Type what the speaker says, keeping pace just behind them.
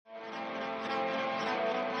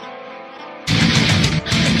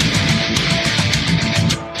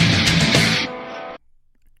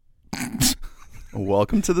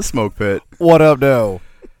Welcome to the smoke pit. What up, though?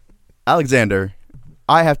 Alexander,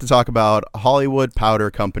 I have to talk about Hollywood Powder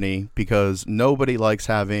Company because nobody likes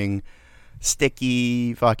having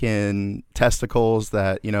sticky fucking testicles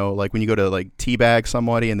that, you know, like when you go to like teabag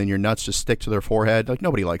somebody and then your nuts just stick to their forehead. Like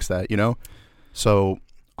nobody likes that, you know? So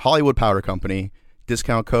Hollywood Powder Company,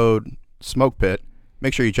 discount code smoke pit.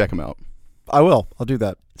 Make sure you check them out. I will. I'll do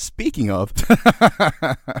that. Speaking of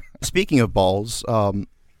balls,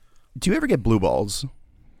 do you ever get blue balls?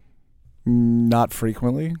 Not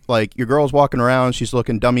frequently. Like your girl's walking around, she's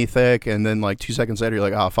looking dummy thick, and then like 2 seconds later, you're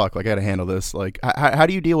like, "Oh fuck! Like I gotta handle this." Like, how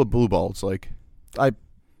do you deal with blue balls? Like, do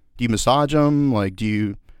you massage them? Like, do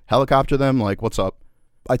you helicopter them? Like, what's up?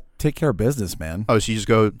 I take care of business, man. Oh, so you just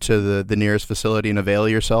go to the nearest facility and avail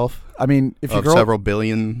yourself? I mean, if your girl, several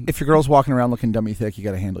billion. If your girl's walking around looking dummy thick, you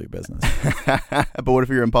got to handle your business. But what if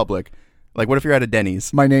you're in public? Like, what if you're at a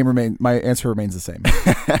Denny's? My answer remains the same.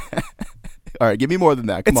 All right, give me more than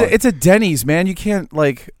that. Come on. It's a Denny's, man. You can't,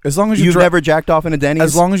 like, as long as you've never jacked off in a Denny's.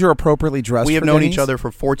 As long as you're appropriately dressed. We have known each other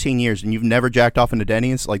for 14 years, and you've never jacked off in a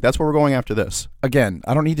Denny's. Like that's where we're going after this. Again,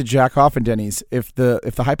 I don't need to jack off in Denny's. If the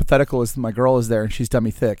hypothetical is my girl is there and she's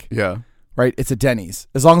dummy thick. Yeah. Right. It's a Denny's.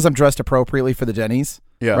 As long as I'm dressed appropriately for the Denny's.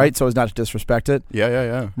 Yeah. Right. So as not to disrespect it.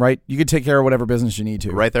 Yeah. Right. You could take care of whatever business you need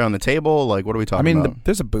to. Right there on the table. Like, what are we talking about?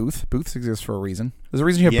 There's a booth. Booths exist for a reason. There's a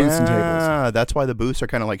reason you have booths and tables. Yeah. That's why the booths are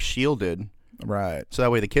kind of like shielded. Right. So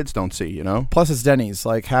that way the kids don't see, you know? Plus it's Denny's.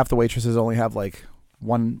 Like half the waitresses only have like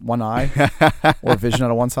one eye or vision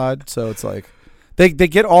on one side. So it's like they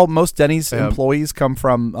get most Denny's employees come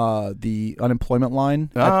from the unemployment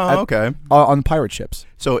line. Okay. On pirate ships.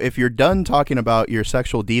 So if you're done talking about your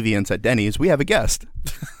sexual deviance at Denny's, we have a guest.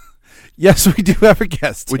 Yes, we do have a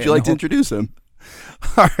guest. Would you like to introduce him?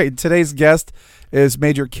 All right. Today's guest is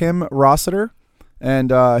Major Kim Rossiter,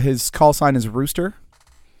 and his call sign is Rooster.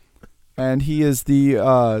 And he is the,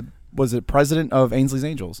 president of Ainsley's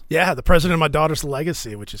Angels? Yeah, the president of my daughter's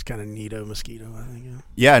legacy, which is kind of neato mosquito, I think.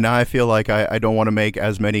 Yeah, now I feel like I don't want to make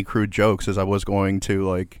as many crude jokes as I was going to,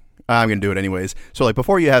 like, I'm going to do it anyways. So, like,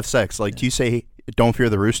 before you have sex, like, do you say, don't fear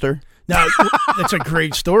the rooster? No, that's a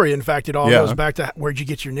great story. In fact, it all goes back to where'd you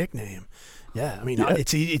get your nickname? Yeah, I mean,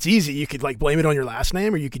 it's easy. You could like blame it on your last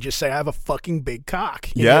name, or you could just say I have a fucking big cock.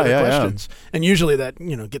 Questions. And usually that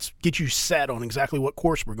get you set on exactly what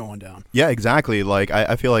course we're going down. Yeah, exactly. Like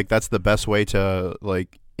I feel like that's the best way to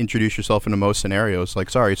like introduce yourself into most scenarios. Like,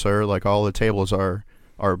 sorry, sir, like all the tables are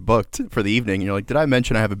booked for the evening. And you're like, did I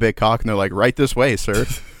mention I have a big cock? And they're like, right this way, sir.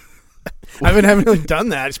 I haven't really done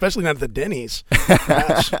that, especially not at the Denny's.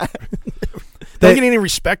 Don't get any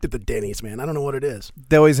respect at the Denny's, man. I don't know what it is.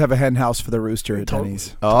 They always have a hen house for the rooster at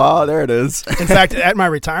Denny's. Oh, there it is. In fact, at my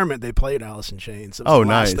retirement, they played Alice in Chains. It was the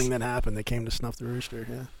last thing that happened. They came to Snuff the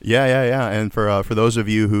Rooster. Yeah. And for those of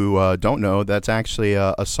you who don't know, that's actually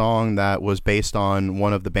a song that was based on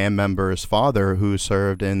one of the band members' father who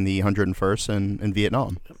served in the 101st in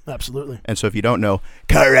Vietnam. Absolutely. And so if you don't know,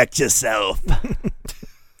 correct yourself.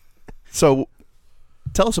 So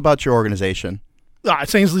tell us about your organization.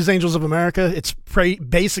 It's Ainsley's Angels of America. It's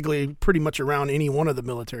basically pretty much around any one of the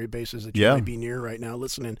military bases that you might be near right now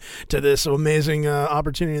listening to this amazing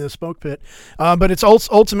opportunity in the smoke pit. But it's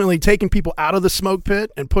ultimately taking people out of the smoke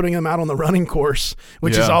pit and putting them out on the running course,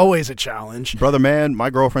 which is always a challenge. Brother, man,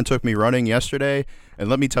 my girlfriend took me running yesterday, and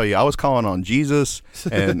let me tell you, I was calling on Jesus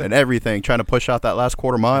and everything, trying to push out that last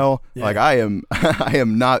quarter mile. Yeah. Like I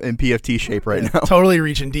am not in PFT shape right now. Totally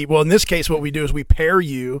reaching deep. Well, in this case, what we do is we pair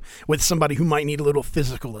you with somebody who might need a little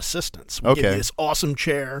physical assistance. We give you this awesome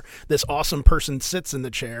chair. This awesome person sits in the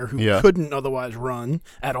chair who couldn't otherwise run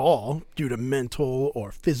at all due to mental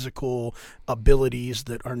or physical abilities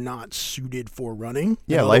that are not suited for running.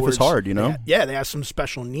 Yeah, life is hard, you know? Yeah, they have some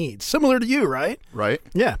special needs. Similar to you, right? Right.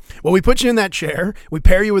 Yeah. Well, we put you in that chair. We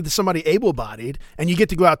pair you with somebody able-bodied, and you get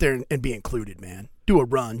to go out there and be included, man. Do a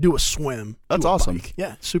run, do a swim. That's awesome. Bike.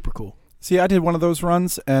 Yeah, super cool. See, I did one of those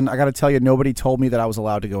runs, and I got to tell you, nobody told me that I was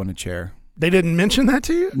allowed to go in a chair. They didn't mention that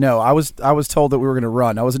to you? No, I was told that we were going to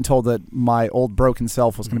run. I wasn't told that my old broken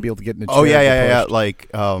self was going to be able to get in a chair. Oh, yeah.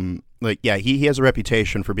 He has a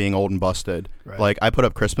reputation for being old and busted. Right. Like, I put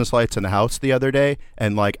up Christmas lights in the house the other day,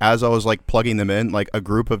 and, like, as I was, like, plugging them in, like, a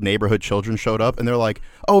group of neighborhood children showed up, and they're like,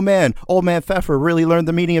 oh, man, old man Pfeffer really learned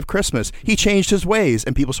the meaning of Christmas. He changed his ways.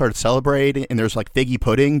 And people started celebrating, and there's, like, figgy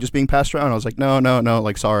pudding just being passed around. I was like, no,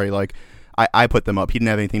 like, sorry, like, I put them up. He didn't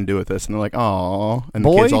have anything to do with this. And they're like, aw. And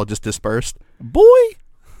the kids all just dispersed. Boy.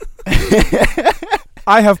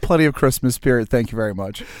 I have plenty of Christmas spirit. Thank you very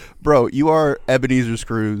much. Bro, you are Ebenezer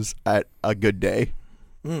Scrooge at a good day.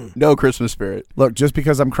 No Christmas spirit. Look, just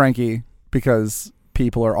because I'm cranky because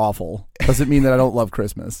people are awful doesn't mean that I don't love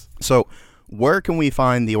Christmas. So where can we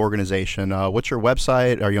find the organization? What's your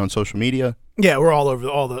website? Are you on social media? Yeah, we're all over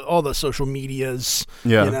all the social medias.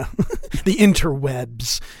 Yeah. You know, the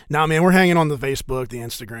interwebs. Now, man, we're hanging on the Facebook, the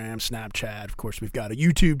Instagram, Snapchat. Of course, we've got a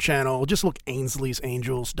YouTube channel. Just look,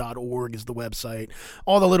 Ainsley'sAngels.org is the website.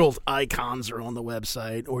 All the little icons are on the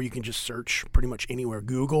website, or you can just search pretty much anywhere.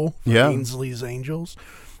 Google for Ainsley's Angels.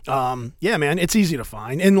 Yeah, man, it's easy to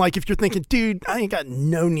find. And like, if you're thinking, dude, I ain't got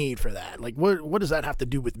no need for that. Like, what does that have to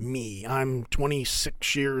do with me? I'm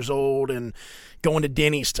 26 years old and going to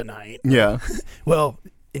Denny's tonight. Yeah. Well,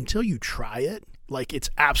 until you try it, like, it's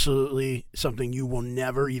absolutely something you will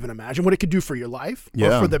never even imagine what it could do for your life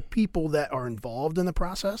or for the people that are involved in the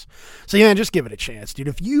process. So yeah, just give it a chance, dude.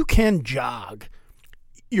 If you can jog,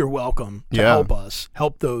 you're welcome to help us,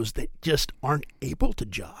 help those that just aren't able to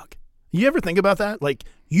jog. You ever think about that? Like,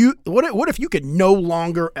 what if you could no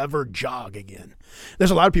longer ever jog again?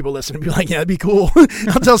 There's a lot of people listening and be like, yeah, that'd be cool.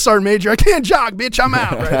 I'll tell Sergeant Major, I can't jog, bitch. I'm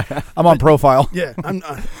out. Right? I'm on profile. Yeah, I'm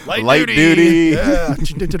light duty. Yeah,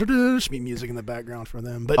 just be music in the background for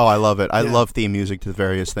them. But I love it. I love theme music to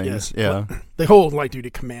various things. Yeah. The whole light duty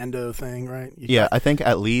commando thing, right? I think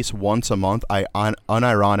at least once a month I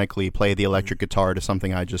unironically play the electric guitar to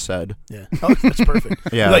something I just said. Yeah, that's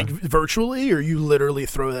perfect. Yeah, like virtually, or you literally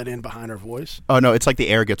throw that in behind our voice. Oh no, it's like the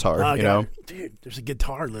air guitar. You know, dude, there's a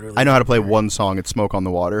guitar literally. I know how to play one song. It's Smoke on the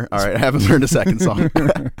Water. All right, I haven't learned a second song.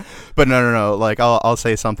 But no. Like I'll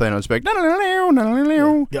say something. I was like, kind of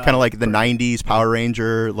like the '90s Power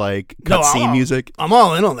Ranger like cutscene music. I'm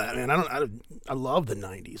all in on that, man. I love the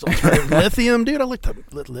 90s. Lithium, dude. I like to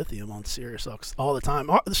Lithium on Sirius all the time.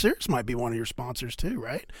 Sirius might be one of your sponsors too,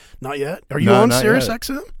 right? Not yet. Are you on Sirius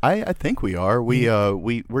XM? I think we are.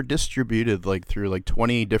 We're distributed like through like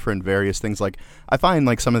 20 different various things. Like I find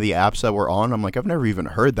like some of the apps that we're on, I'm like, I've never even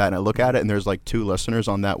heard that, and I look at it and there's like 2 listeners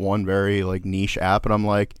on that one very like niche app, and I'm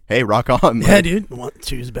like, hey, rock on. Like, yeah, dude.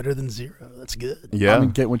 2 is better than 0. That's good. Yeah. I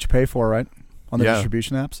mean, get what you pay for, right? On the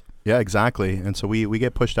distribution apps. Yeah, exactly. And so we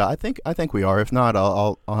get pushed out. I think we are. If not,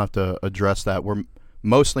 I'll have to address that. We're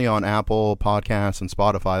mostly on Apple Podcasts and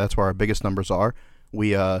Spotify. That's where our biggest numbers are.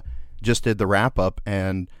 We just did the wrap up,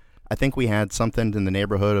 and I think we had something in the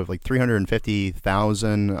neighborhood of like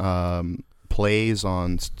 350,000 plays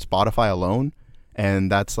on Spotify alone,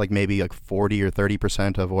 and that's like maybe like 40 or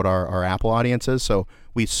 30% of what our Apple audience is. So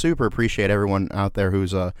we super appreciate everyone out there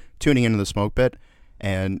who's tuning into the Smoke Pit.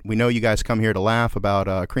 And we know you guys come here to laugh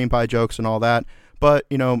about cream pie jokes and all that, but,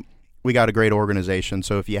 you know, we got a great organization.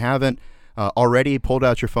 So if you haven't already pulled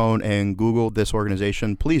out your phone and Googled this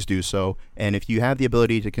organization, please do so. And if you have the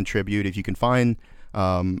ability to contribute, if you can find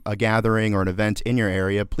a gathering or an event in your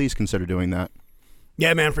area, please consider doing that.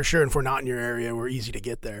 Yeah, man, for sure. And if we're not in your area, we're easy to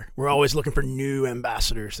get there. We're always looking for new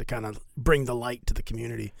ambassadors to kind of bring the light to the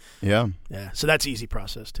community. Yeah. Yeah. So that's easy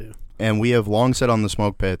process too. And we have long said on the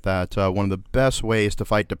Smoke Pit that one of the best ways to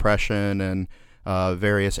fight depression and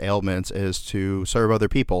various ailments is to serve other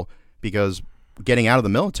people, because getting out of the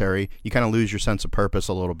military, you kind of lose your sense of purpose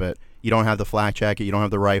a little bit. You don't have the flak jacket, you don't have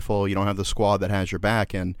the rifle, you don't have the squad that has your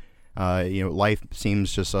back, and life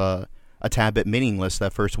seems just a tad bit meaningless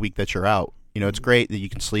that first week that you're out. You know, it's great that you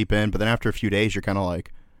can sleep in, but then after a few days, you're kind of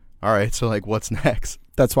like, all right, so like, what's next?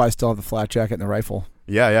 That's why I still have the flat jacket and the rifle.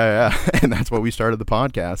 Yeah. And that's why we started the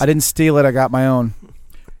podcast. I didn't steal it. I got my own.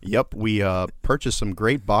 Yep. We purchased some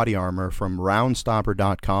great body armor from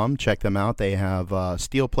roundstopper.com. Check them out. They have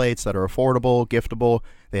steel plates that are affordable, giftable.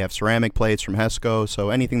 They have ceramic plates from Hesco. So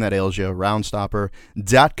anything that ails you,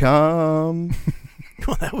 roundstopper.com.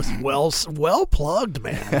 Well, that was well plugged,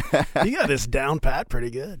 man. You got this down pat pretty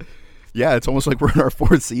good. Yeah, it's almost like we're in our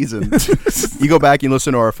 4th season. You go back and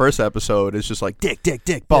listen to our first episode, it's just like,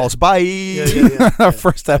 dick, balls, bye. Yeah. Our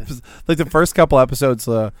first episode, like the first couple episodes,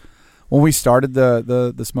 when we started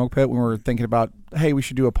the Smoke Pit, when we were thinking about, hey, we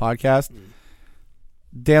should do a podcast,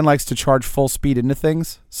 Dan likes to charge full speed into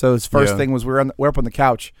things. So his first thing was we're up on the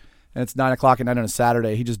couch, and it's 9 o'clock at night on a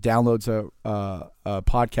Saturday. He just downloads a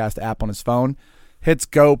podcast app on his phone, hits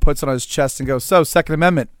go, puts it on his chest, and goes, so, Second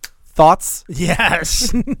Amendment. Thoughts?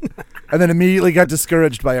 Yes. And then immediately got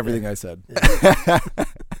discouraged by everything I said. Yeah.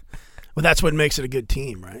 Well, that's what makes it a good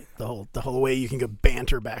team, right? The whole way you can go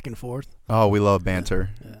banter back and forth. Oh, we love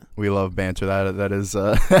banter. Yeah. We love banter. That is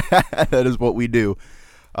that is what we do.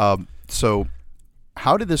 So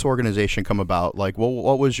how did this organization come about? Like,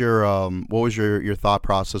 what was your thought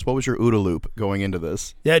process? What was your OODA loop going into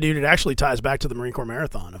this? Yeah, dude, it actually ties back to the Marine Corps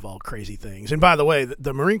Marathon of all crazy things. And by the way,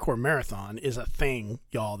 the Marine Corps Marathon is a thing.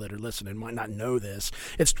 Y'all that are listening might not know this.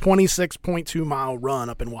 It's 26.2 mile run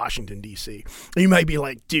up in Washington D.C. And you might be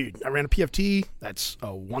like, dude, I ran a PFT. That's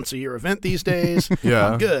a once a year event these days. Yeah,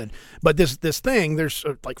 I'm good. But this thing, there's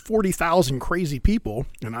like 40,000 crazy people,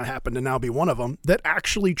 and I happen to now be one of them that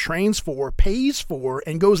actually trains for, pays for,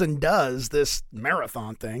 and goes and does this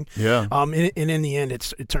marathon thing. Yeah. And in the end,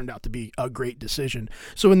 it turned out to be a great decision.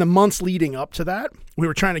 So in the months leading up to that, we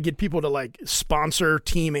were trying to get people to like sponsor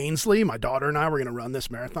Team Ainsley. My daughter and I were going to run this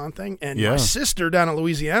marathon thing. And my sister down in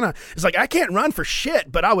Louisiana is like, I can't run for shit,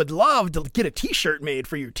 but I would love to get a T-shirt made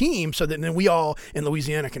for your team so that then we all in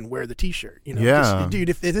Louisiana can wear the T-shirt. You know, yeah. Dude,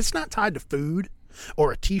 if it's not tied to food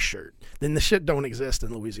or a T-shirt, then the shit don't exist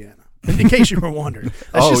in Louisiana. In case you were wondering.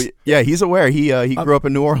 Yeah, he's aware. He grew up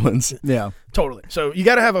in New Orleans. Yeah, totally. So you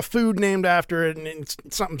got to have a food named after it, and it's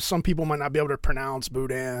something some people might not be able to pronounce.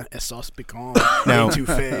 Boudin, sauce piquant,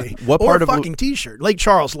 étouffée, what or part a of fucking T-shirt. Lake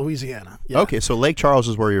Charles, Louisiana. Yeah. Okay, so Lake Charles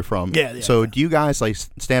is where you're from. Yeah. So do you guys like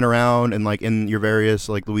stand around and like in your various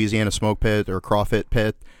like Louisiana smoke pit or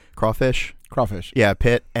crawfish? Yeah,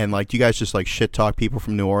 pit, and like, do you guys just like shit talk people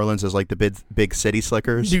from New Orleans as like the big city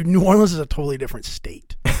slickers? Dude, New Orleans is a totally different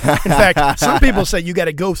state. In fact, some people say you got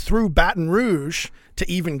to go through Baton Rouge to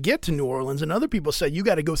even get to New Orleans, and other people say you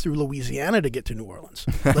got to go through Louisiana to get to New Orleans.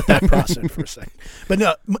 Let that process for a second. But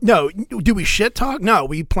no, do we shit talk? No,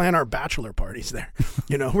 we plan our bachelor parties there.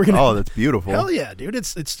 You know, we're gonna. Oh, that's beautiful. Hell yeah, dude!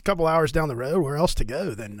 It's a couple hours down the road. Where else to go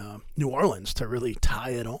than New Orleans to really tie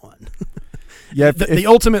it on? Yeah, the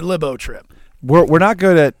ultimate libo trip. We're not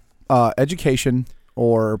good at education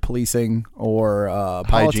or policing or hygiene.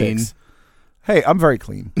 politics. Hey, I'm very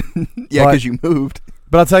clean. Yeah, because you moved.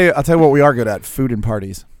 But I'll tell you what we are good at: food and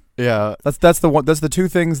parties. Yeah, that's the two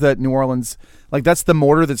things that New Orleans, like, that's the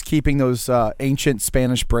mortar that's keeping those ancient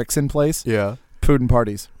Spanish bricks in place. Yeah, food and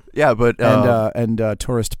parties. Yeah, but and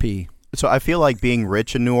tourist pee. So I feel like being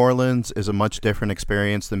rich in New Orleans is a much different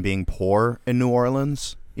experience than being poor in New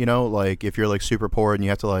Orleans. You know, like if you're like super poor and you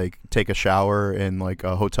have to like take a shower in like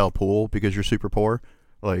a hotel pool because you're super poor,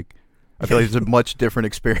 like I feel like it's a much different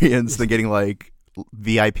experience than getting like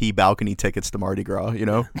VIP balcony tickets to Mardi Gras, you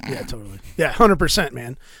know? Yeah, totally. Yeah, 100%,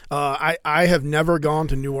 man. I have never gone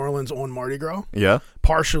to New Orleans on Mardi Gras. Yeah.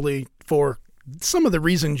 Partially for some of the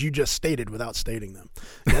reasons you just stated without stating them.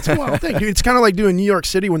 That's a wild thing. Dude, it's kind of like doing New York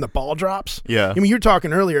City when the ball drops. Yeah. I mean, you're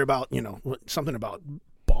talking earlier about, you know, something about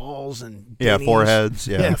balls and bennies. Foreheads.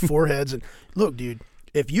 Yeah, foreheads. And look, dude,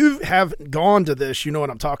 if you have gone to this, you know what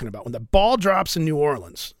I'm talking about. When the ball drops in New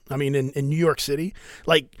Orleans, I mean, in New York City,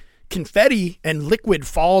 like confetti and liquid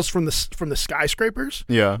falls from the skyscrapers.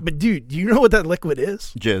 Yeah. But dude, do you know what that liquid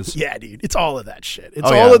is? Jizz. Yeah, dude. It's all of that shit. It's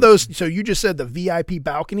all of those. So you just said the VIP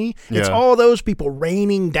balcony. It's all those people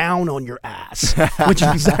raining down on your ass, which is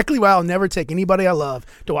exactly why I'll never take anybody I love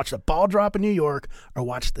to watch the ball drop in New York or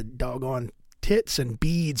watch the doggone tits and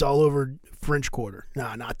beads all over French Quarter.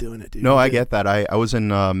 Nah, not doing it, dude. No, I get that. I was in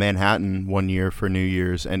Manhattan one year for New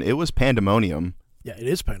Year's, and it was pandemonium. Yeah, it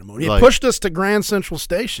is pandemonium. It pushed us to Grand Central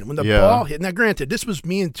Station when the ball hit. Now, granted, this was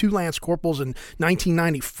me and 2 Lance Corporals in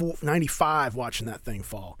 1995 watching that thing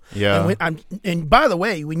fall. Yeah. And by the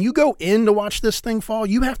way, when you go in to watch this thing fall,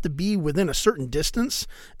 you have to be within a certain distance,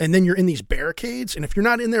 and then you're in these barricades. And if you're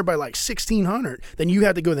not in there by like 1,600, then you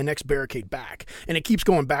have to go the next barricade back. And it keeps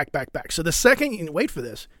going back. So the second, wait for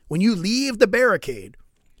this, when you leave the barricade,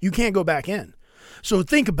 you can't go back in. So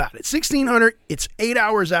think about it. 1,600, it's 8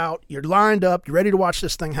 hours out. You're lined up. You're ready to watch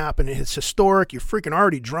this thing happen. It's historic. You're freaking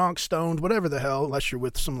already drunk, stoned, whatever the hell, unless you're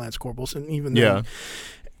with some Lance Corporals. And even then,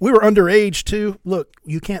 we were underage too. Look,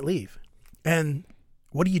 you can't leave. And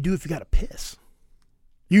what do you do if you got to piss?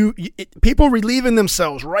 People relieving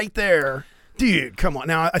themselves right there. Dude, come on.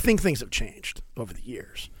 Now, I think things have changed over the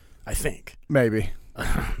years. I think. Maybe.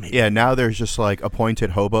 Yeah, now there's just like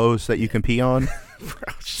appointed hobos that you can pee on.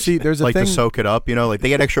 See, there's a like thing to soak it up, you know, like they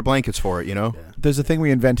get extra blankets for it, you know. Yeah. There's a thing we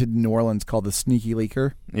invented in New Orleans called the sneaky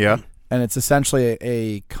leaker. Yeah, and it's essentially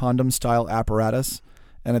a condom style apparatus,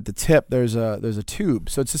 and at the tip there's a tube,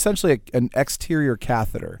 so it's essentially an exterior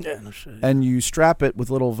catheter. Yeah, no shit. And you strap it with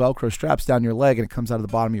little Velcro straps down your leg, and it comes out of the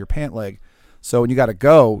bottom of your pant leg. So when you got to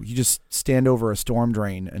go, you just stand over a storm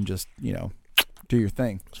drain and just, you know, do your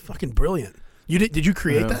thing. It's fucking brilliant. Did you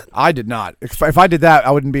create that? I did not. If I did that,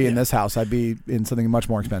 I wouldn't be in this house. I'd be in something much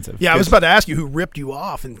more expensive. Yeah, I was about to ask you who ripped you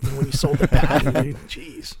off and when you sold the patent.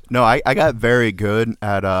 Jeez. No, I got very good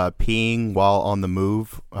at peeing while on the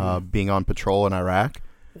move, being on patrol in Iraq.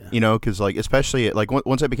 You know, because like especially like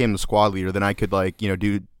once I became the squad leader, then I could like, you know,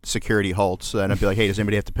 do security halts, and I'd be like, hey, does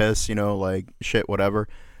anybody have to piss? You know, like shit, whatever.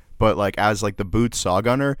 But like as like the boot saw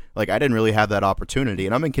gunner, like I didn't really have that opportunity,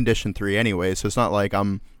 and I'm in condition 3 anyway, so it's not like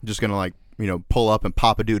I'm just gonna like, you know, pull up and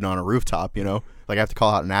pop a dude on a rooftop, you know, like I have to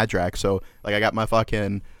call out an ADRAC. So like I got my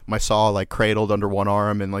saw like cradled under one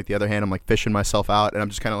arm, and like the other hand I'm like fishing myself out, and I'm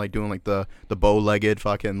just kind of like doing like the bow-legged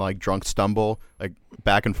fucking like drunk stumble like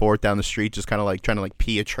back and forth down the street, just kind of like trying to like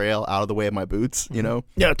pee a trail out of the way of my boots, you know.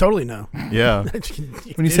 Yeah, totally no. Yeah.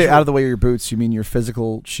 When you say out of the way of your boots, you mean your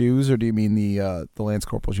physical shoes, or do you mean the Lance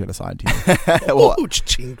Corporals you had assigned to you? Well,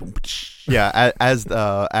 yeah, as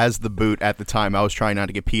the boot at the time, I was trying not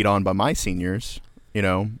to get peed on by my seniors, you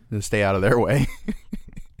know, to stay out of their way.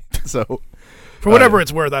 So for whatever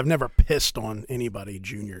it's worth, I've never pissed on anybody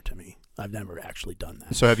junior to me. I've never actually done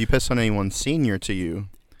that. So have you pissed on anyone senior to you?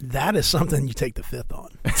 That is something you take the fifth on.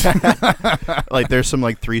 Like there's some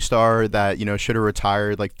like 3-star that, you know, should have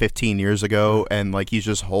retired like 15 years ago, and like he's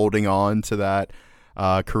just holding on to that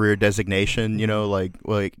career designation, you know, like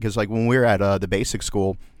because like when we were at the basic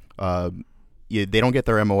school, they don't get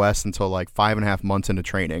their MOS until like 5.5 months into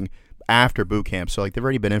training after boot camp. So like they've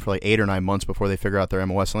already been in for like 8 or 9 months before they figure out their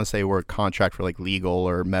MOS, unless they were a contract for like legal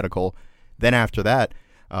or medical. Then after that,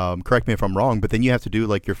 correct me if I'm wrong, but then you have to do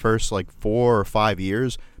like your first like 4 or 5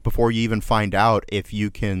 years before you even find out if you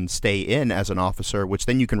can stay in as an officer, which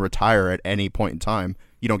then you can retire at any point in time.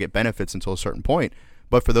 You don't get benefits until a certain point.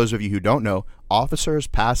 But for those of you who don't know, officers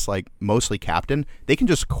past like mostly captain, they can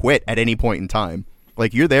just quit at any point in time.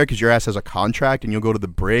 Like you're there because your ass has a contract, and you'll go to the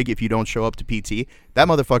brig if you don't show up to PT. That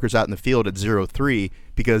motherfucker's out in the field at 03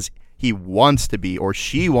 because he wants to be or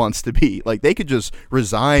she wants to be. Like they could just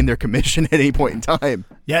resign their commission at any point in time.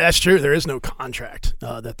 Yeah, that's true. There is no contract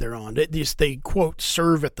that they're on. They quote,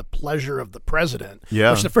 serve at the pleasure of the president.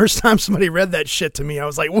 Yeah. Which the first time somebody read that shit to me, I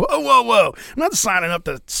was like, whoa. I'm not signing up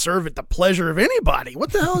to serve at the pleasure of anybody.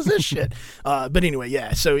 What the hell is this shit? But anyway,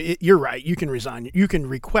 yeah, so you're right. You can resign. You can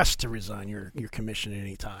request to resign your commission at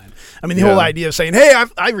any time. I mean, the whole idea of saying, hey,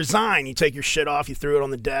 I resign, you take your shit off, you throw it on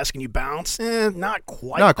the desk, and you bounce, not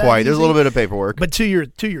quite. Not quite. Easy. There's a little bit of paperwork. But to your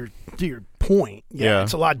point,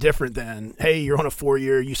 it's a lot different than, hey, you're on a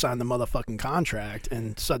 4-year, you sign the motherfucking contract,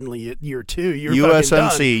 and suddenly at year 2, you're USMC, fucking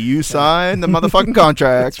done. you sign the motherfucking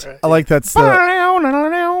contract. Right. I like that's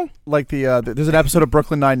like there's an episode of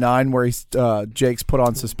Brooklyn Nine-Nine where Jake's put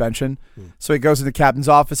on suspension, so he goes to the captain's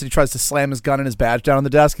office and he tries to slam his gun and his badge down on the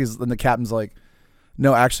desk. And the captain's like,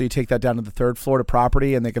 no, actually, you take that down to the 3rd floor to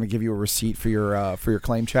property, and they're going to give you a receipt for your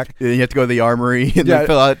claim check. And you have to go to the armory and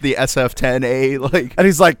fill out the SF-10A. Like, and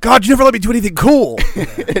he's like, God, you never let me do anything cool.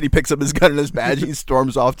 And he picks up his gun and his badge. And he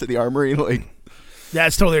storms off to the armory. Like, yeah,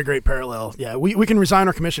 it's totally a great parallel. Yeah, we can resign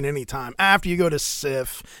our commission anytime after you go to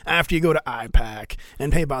SIF, after you go to IPAC,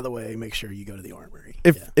 and hey, by the way, make sure you go to the armory.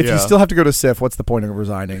 If you still have to go to SIF, what's the point of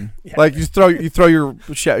resigning? Yeah. Like you throw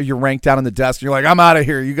your rank down on the desk. And you're like, I'm out of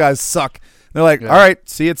here. You guys suck. They're like, all right,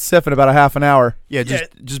 see you at SIF in about a half an hour. Yeah,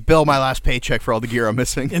 just bill my last paycheck for all the gear I'm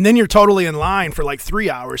missing. And then you're totally in line for like 3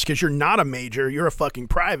 hours because you're not a major. You're a fucking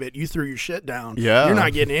private. You threw your shit down. Yeah. You're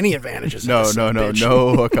not getting any advantages. No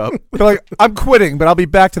hookup. They're like, I'm quitting, but I'll be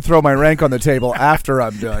back to throw my rank on the table after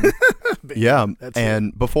I'm done. Yeah,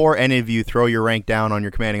 and before any of you throw your rank down on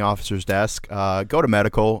your commanding officer's desk, go to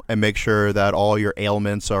medical and make sure that all your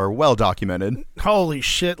ailments are well documented. Holy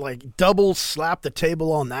shit, like double slap the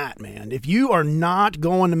table on that, man. If you are not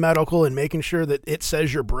going to medical and making sure that it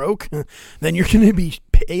says you're broke, then you're going to be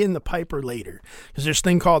paying the piper later. Because there's a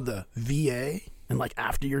thing called the VA. And like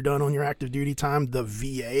after you're done on your active duty time, the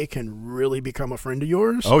VA can really become a friend of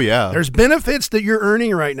yours. Oh, yeah. There's benefits that you're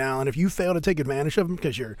earning right now. And if you fail to take advantage of them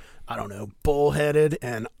because you're, I don't know, bullheaded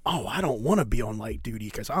and, I don't want to be on light duty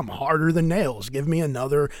because I'm harder than nails. Give me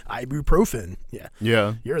another ibuprofen.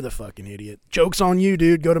 Yeah. You're the fucking idiot. Joke's on you,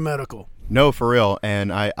 dude. Go to medical. No, for real.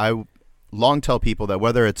 And I long tell people that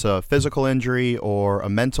whether it's a physical injury or a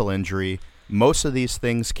mental injury, most of these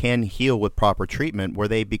things can heal with proper treatment. Where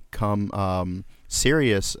they become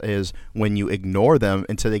serious is when you ignore them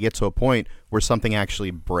until they get to a point where something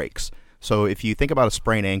actually breaks. So if you think about a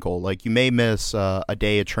sprained ankle, like you may miss a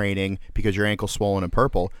day of training because your ankle's swollen and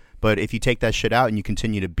purple, but if you take that shit out and you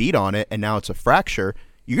continue to beat on it and now it's a fracture,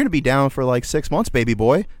 you're going to be down for like 6 months, baby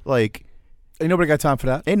boy. Like, ain't nobody got time for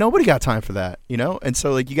that. Ain't nobody got time for that, you know? And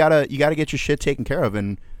so like you gotta get your shit taken care of,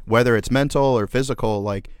 and whether it's mental or physical,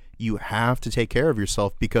 like you have to take care of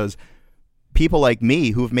yourself, because people like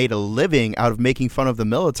me who have made a living out of making fun of the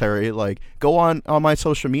military, like go on my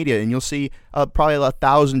social media and you'll see probably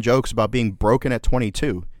 1,000 jokes about being broken at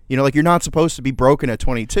 22. Like you're not supposed to be broken at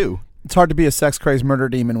 22. It's hard to be a sex-crazed murder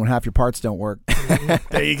demon when half your parts don't work.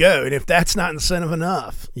 There you go. And if that's not incentive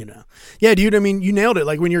enough, Yeah, dude, I mean, you nailed it.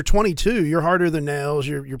 Like when you're 22, you're harder than nails.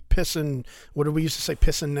 You're pissing, what did we used to say,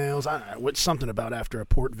 pissing nails? I don't know, what's something about after a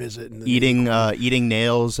port visit. And eating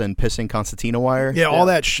nails and pissing concertina wire. Yeah, all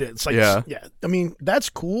that shit. It's like, yeah. I mean, that's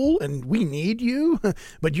cool and we need you,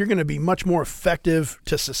 but you're going to be much more effective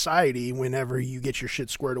to society whenever you get your shit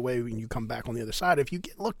squared away when you come back on the other side. If you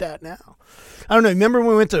get looked at now. I don't know. Remember when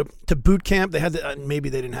we went to boot camp? They had maybe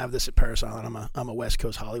they didn't have this at Paris Island. I'm a West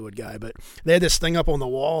Coast Hollywood guy, but they had this thing up on the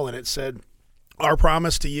wall and it said, "Our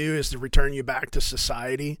promise to you is to return you back to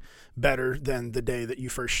society better than the day that you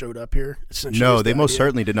first showed up here." No, they most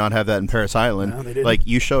certainly did not have that in Paris Island. No, they didn't. Like,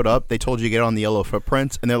 you showed up, they told you to get on the yellow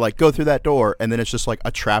footprints, and they're like, go through that door, and then it's just like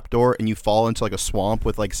a trap door, and you fall into like a swamp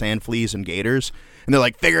with like sand fleas and gators, and they're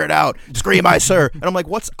like, figure it out, scream, I sir. And I'm like,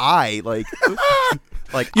 what's I? Like,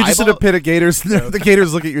 you're just in a pit of gators, and the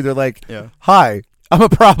gators look at you, they're like, hi, I'm a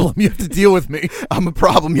problem, you have to deal with me. I'm a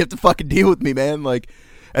problem, you have to fucking deal with me, man. Like,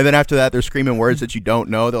 and then after that, they're screaming words that you don't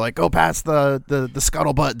know. They're like, go past the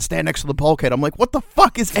scuttlebutt and stand next to the bulkhead. I'm like, what the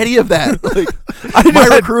fuck is any of that? Like, my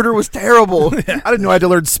recruiter was terrible. I didn't know I had to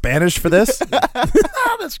learn Spanish for this.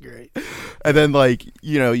 That's great. And then, like,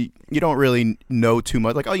 you don't really know too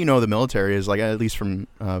much. Like, the military is, like, at least from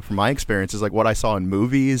my experience, is like what I saw in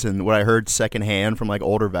movies and what I heard secondhand from, like,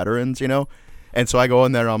 older veterans, And so I go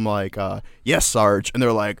in there and I'm like, yes, Sarge. And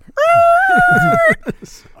they're like,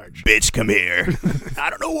 bitch, come here. I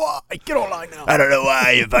don't know why. Get online now. I don't know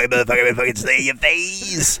why. You fucking stay in your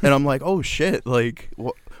face. And I'm like, oh, shit. Like,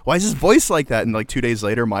 why is his voice like that? And like 2 days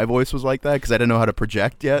later, my voice was like that because I didn't know how to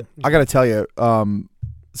project yet. I got to tell you,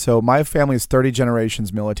 so my family is 30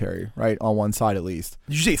 generations military, right? On one side at least.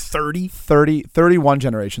 Did you say 30? 31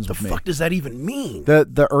 generations with me. The fuck does that even mean?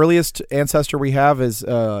 The earliest ancestor we have is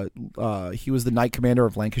he was the Knight Commander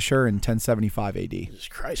of Lancashire in 1075 AD. Jesus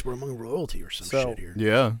Christ, we're among royalty or some shit here.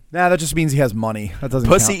 Yeah. Nah, that just means he has money. That doesn't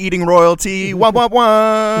Pussy count. eating royalty. Wah, wah,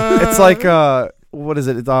 wah. It's like what is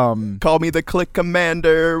it? It's, call me the Click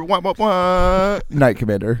Commander. Wah, wah, wah. Knight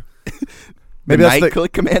Commander. Maybe that's the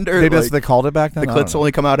Click Commander. Maybe that's what they called it back then. The clits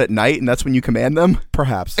only come out at night, and that's when you command them.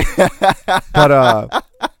 Perhaps. But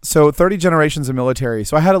so 30 generations of military.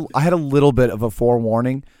 So I had a little bit of a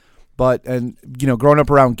forewarning, but growing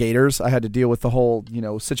up around gators, I had to deal with the whole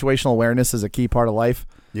situational awareness is a key part of life.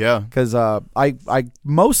 Yeah. Because I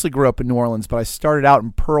mostly grew up in New Orleans, but I started out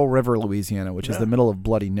in Pearl River, Louisiana, which is the middle of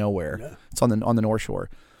bloody nowhere. Yeah. It's on the North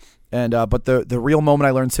Shore. And but the real moment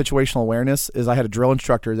I learned situational awareness is I had a drill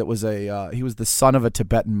instructor that was he was the son of a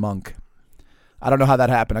Tibetan monk. I don't know how that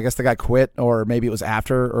happened. I guess the guy quit, or maybe it was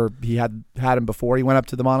after, or he had him before he went up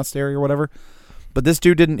to the monastery or whatever. But this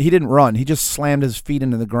dude didn't run. He just slammed his feet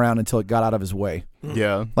into the ground until it got out of his way.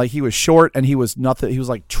 Yeah. Like he was short and he was nothing. He was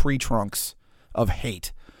like tree trunks of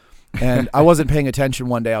hate. And I wasn't paying attention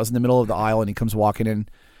one day. I was in the middle of the aisle and he comes walking in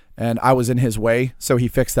and I was in his way. So he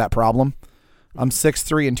fixed that problem. I'm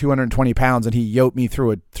 6'3" and 220 pounds, and he yoked me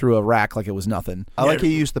through a rack like it was nothing. I like you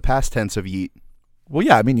used the past tense of yeet. Well,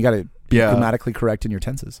 yeah, I mean, you got to be grammatically correct in your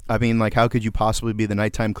tenses. I mean, like, how could you possibly be the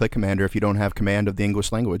nighttime click commander if you don't have command of the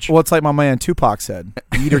English language? Well, it's like my man Tupac said,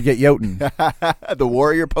 eat or get yotin'. The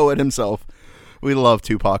warrior poet himself. We love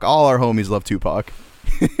Tupac. All our homies love Tupac.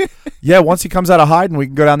 Yeah, once he comes out of hiding, we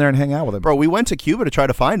can go down there and hang out with him. Bro, we went to Cuba to try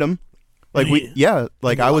to find him. Like,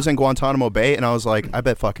 I was in Guantanamo Bay, and I was like, I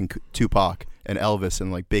bet fucking Tupac and Elvis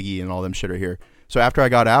and like Biggie and all them shit are here. So after I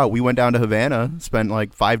got out, we went down to Havana, spent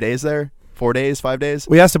like 5 days there. 4 days, 5 days.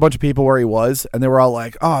 We asked a bunch of people where he was, and they were all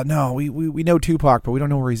like, oh no, we know Tupac, but we don't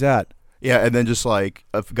know where he's at. Yeah, and then just like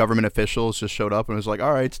government officials just showed up and was like,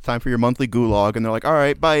 all right, it's time for your monthly gulag. And they're like, all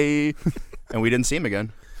right, bye. And we didn't see him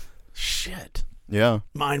again. Shit. Yeah.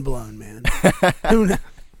 Mind blown, man.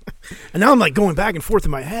 And now I'm like going back and forth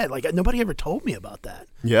in my head. Like nobody ever told me about that.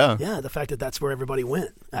 Yeah. Yeah, the fact that that's where everybody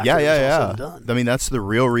went. Yeah. I mean, that's the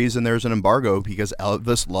real reason there's an embargo, because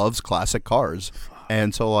Elvis loves classic cars.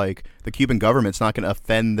 And so, like, the Cuban government's not going to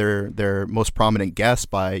offend their most prominent guests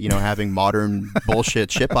by, having modern bullshit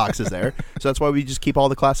shitboxes there. So that's why we just keep all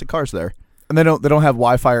the classic cars there. And they don't have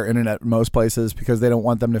Wi-Fi or internet in most places because they don't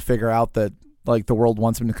want them to figure out that, like, the world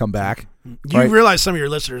wants them to come back. You realize some of your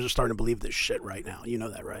listeners are starting to believe this shit right now. You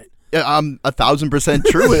know that, right? Yeah, I'm 1,000%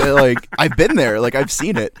 true. Like, I've been there. Like, I've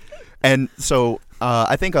seen it. And so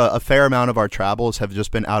I think a fair amount of our travels have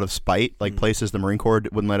just been out of spite, like places the Marine Corps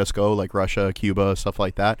wouldn't let us go, like Russia, Cuba, stuff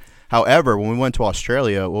like that. However, when we went to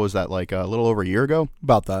Australia, what was that, like a little over a year ago?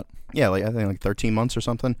 About that. Yeah, like I think like 13 months or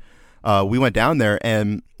something. We went down there,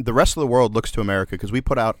 and the rest of the world looks to America because we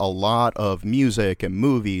put out a lot of music and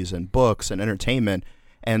movies and books and entertainment.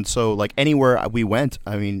 And so, like, anywhere we went,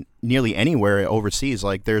 I mean, nearly anywhere overseas,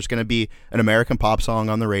 like, there's going to be an American pop song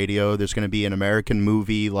on the radio. There's going to be an American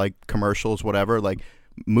movie, like, commercials, whatever. Like,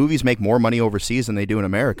 movies make more money overseas than they do in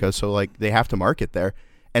America. So, like, they have to market there.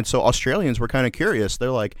 And so Australians were kind of curious.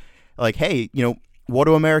 They're like, hey, you know, what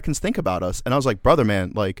do Americans think about us? And I was like, brother,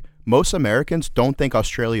 man, like, most Americans don't think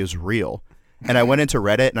Australia is real. And I went into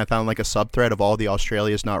Reddit and I found like a subthread of all the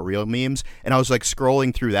Australia's not real memes. And I was like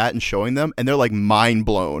scrolling through that and showing them. And they're like mind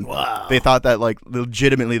blown. Wow. They thought that like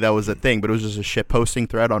legitimately that was a thing, but it was just a shit posting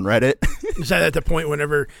thread on Reddit. Is that at the point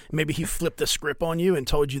whenever maybe he flipped the script on you and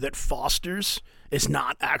told you that Foster's is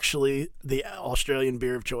not actually the Australian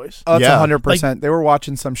beer of choice? Oh, it's Yeah. 100%. Like- They were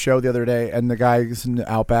watching some show the other day, and the guy's in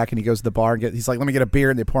the Outback, and he goes to the bar and he's like, let me get a beer,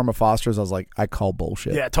 and they pour him a Foster's. I was like, I call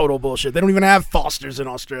bullshit. Yeah, total bullshit. They don't even have Foster's in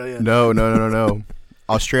Australia. No.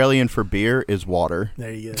 Australian for beer is water.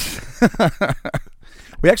 There you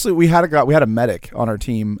go. We had a medic on our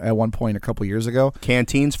team at one point a couple years ago.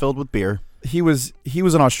 Canteens filled with beer. He was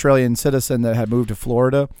an Australian citizen that had moved to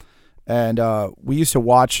Florida, and we used to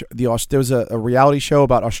watch there was a reality show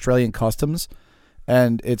about Australian customs,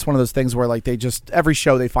 and it's one of those things where like every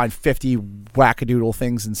show they find 50 wackadoodle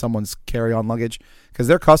things in someone's carry-on luggage because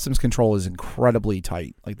their customs control is incredibly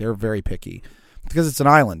tight. Like they're very picky. Because it's an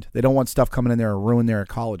island. They don't want stuff coming in there and ruin their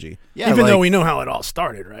ecology. Yeah, Even like, though we know how it all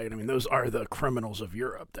started, right? I mean, those are the criminals of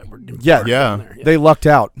Europe that were Yeah. there. They lucked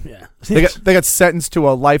out. Yeah. They got sentenced to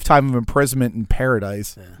a lifetime of imprisonment in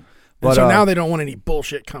paradise. Yeah. But, And so now they don't want any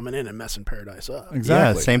bullshit coming in and messing paradise up.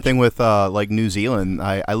 Exactly. Yeah, same thing with like New Zealand.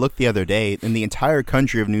 I looked the other day, and the entire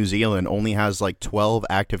country of New Zealand only has like 12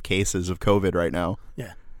 active cases of COVID right now.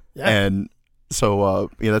 Yeah. And so,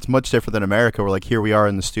 that's much different than America, where like here we are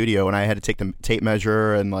in the studio, and I had to take the tape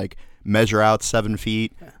measure and like measure out 7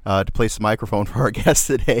 feet to place the microphone for our guest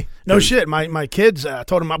today. No shit. My kids, I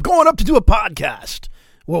told them I'm going up to do a podcast.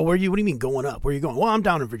 Well, what do you mean going up? Where are you going? Well, I'm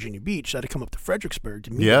down in Virginia Beach. So I had to come up to Fredericksburg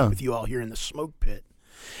to meet up with you all here in the smoke pit.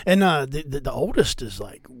 And the oldest is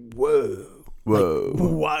like, whoa. Like,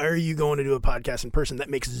 why are you going to do a podcast in person? That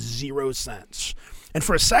makes zero sense. And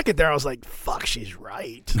for a second there, I was like, fuck, she's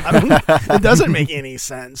right. It doesn't make any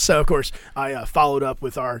sense. So, of course, I followed up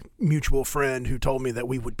with our mutual friend who told me that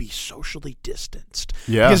we would be socially distanced.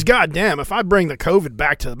 Yeah. Because, goddamn, if I bring the COVID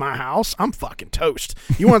back to my house, I'm fucking toast.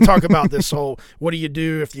 You want to talk about this whole, what do you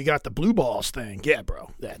do if you got the blue balls thing? Yeah,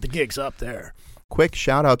 bro. Yeah, the gig's up there. Quick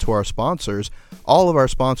shout out to our sponsors. All of our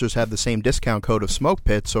sponsors have the same discount code of Smoke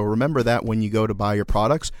Pit, so remember that when you go to buy your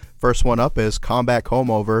products. First one up is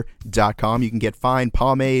combatcomeover.com. You can get fine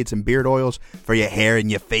pomades and beard oils for your hair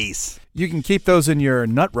and your face. You can keep those in your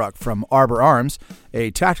nut ruck from Arbor Arms,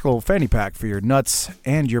 a tactical fanny pack for your nuts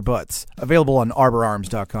and your butts. Available on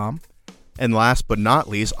arborarms.com. And last but not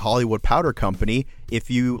least, Hollywood Powder Company.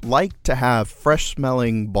 If you like to have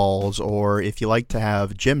fresh-smelling balls or if you like to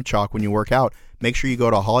have gym chalk when you work out, make sure you go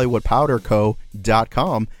to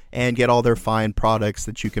HollywoodPowderCo.com and get all their fine products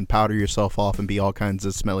that you can powder yourself off and be all kinds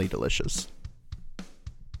of smelly delicious.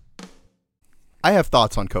 I have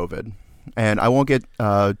thoughts on COVID, and I won't get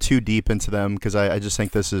too deep into them because I just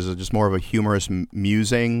think this is just more of a humorous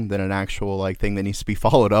musing than an actual like thing that needs to be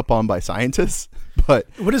followed up on by scientists. But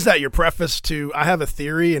what is that? Your preface to I have a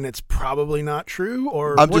theory and it's probably not true,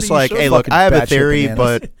 or I'm just like, hey, look, I have a theory,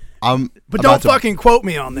 but but don't fucking quote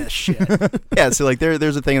me on this shit. Yeah, so like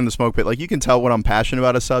there's a thing in the smoke pit. Like you can tell when I'm passionate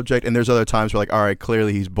about a subject, and there's other times where like, all right,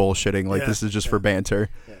 clearly he's bullshitting. Like this is just for banter.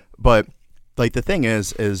 Yeah. But like the thing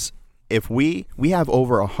is if we have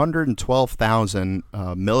over 112,000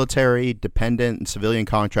 military, dependent, and civilian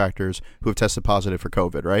contractors who have tested positive for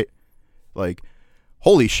COVID, right? Like,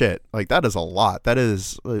 holy shit! Like that is a lot. That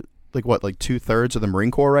is like what, like 2/3 of the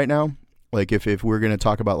Marine Corps right now. Like if we're going to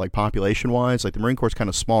talk about like population wise, like the Marine Corps is kind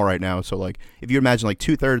of small right now. So like if you imagine like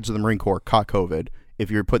 2/3 of the Marine Corps caught COVID, if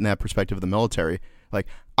you're putting that perspective of the military, like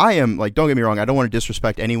I am, like, don't get me wrong, I don't want to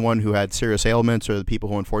disrespect anyone who had serious ailments or the people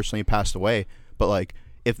who unfortunately passed away, but like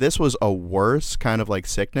if this was a worse kind of like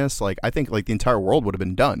sickness, like I think like the entire world would have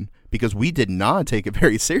been done because we did not take it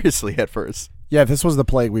very seriously at first. Yeah, if this was the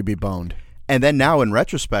plague, we'd be boned. And then now in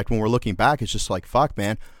retrospect, when we're looking back, it's just like, fuck,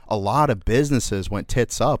 man, a lot of businesses went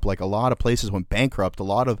tits up. Like a lot of places went bankrupt. A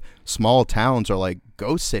lot of small towns are like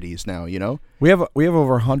ghost cities now, you know? We have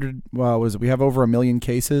over 100, we have over 1 million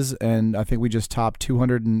cases, and I think we just topped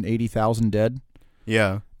 280,000 dead.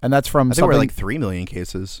 Yeah. And that's from I think we're like 3 million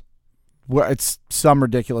cases. Well, it's some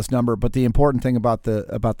ridiculous number, but the important thing about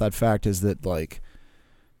that fact is that, like,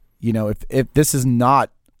 you know, if this is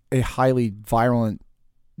not a highly virulent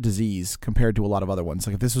disease compared to a lot of other ones,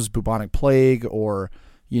 like if this was bubonic plague or,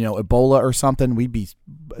 you know, Ebola or something,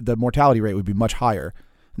 the mortality rate would be much higher.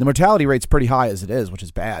 The mortality rate's pretty high as it is, which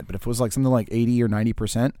is bad. But if it was like something like 80 or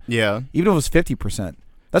 90%, yeah, even if it was 50%,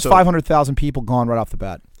 that's 500,000 people gone right off the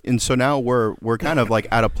bat. And so now we're kind of like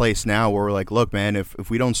at a place now where we're like, look, man, if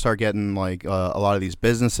we don't start getting like a lot of these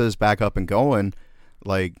businesses back up and going,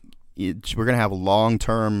 like we're gonna have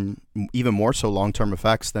long-term, even more so long-term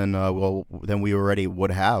effects than we already would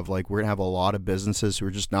have. Like we're gonna have a lot of businesses who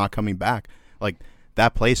are just not coming back. Like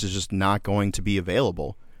that place is just not going to be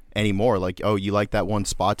available anymore. Like, oh, you like that one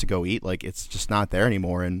spot to go eat? Like it's just not there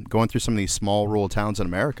anymore. And going through some of these small rural towns in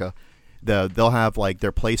America, they'll have like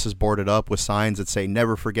their places boarded up with signs that say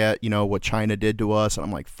never forget, what China did to us. And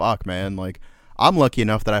I'm like, fuck, man, like I'm lucky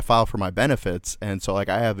enough that I file for my benefits, and so like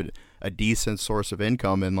I have a decent source of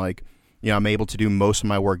income, and like I'm able to do most of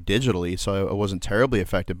my work digitally, so I wasn't terribly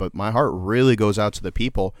affected. But my heart really goes out to the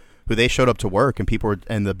people who they showed up to work, and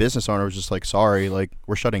and the business owner was just like, sorry, like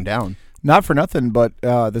we're shutting down. Not for nothing, but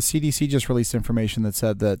the CDC just released information that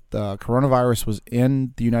said that coronavirus was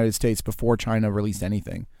in the United States before China released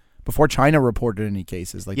anything. Before China reported any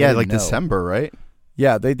cases. Like December, right?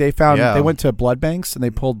 Yeah, they found they went to blood banks and they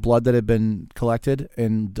pulled blood that had been collected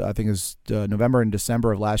in I think it was November and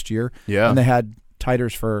December of last year. Yeah, and they had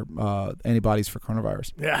titers for antibodies for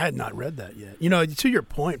coronavirus. Yeah, I had not read that yet. To your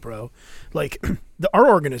point, bro, like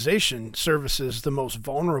our organization services the most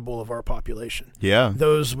vulnerable of our population. Yeah.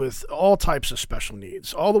 Those with all types of special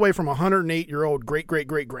needs, all the way from a 108-year-old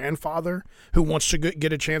great-great-great-grandfather who wants to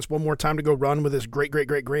get a chance one more time to go run with his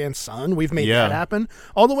great-great-great-grandson. We've made that happen.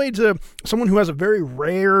 All the way to someone who has a very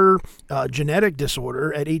rare genetic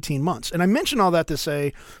disorder at 18 months. And I mention all that to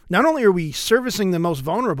say, not only are we servicing the most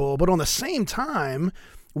vulnerable, but on the same time,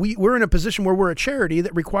 we're in a position where we're a charity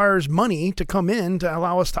that requires money to come in to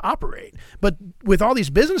allow us to operate. But with all these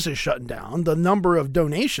businesses shutting down, the number of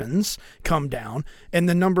donations come down and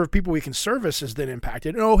the number of people we can service is then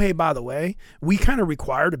impacted. And hey, by the way, we kind of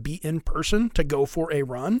require to be in person to go for a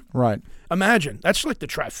run. Right. Imagine, that's like the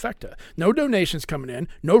trifecta. No donations coming in,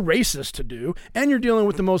 no races to do, and you're dealing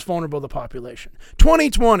with the most vulnerable of the population.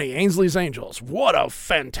 2020, Ainsley's Angels. What a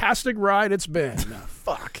fantastic ride it's been.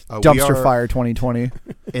 Fuck. Dumpster fire 2020.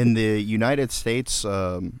 In the United States,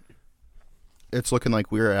 it's looking like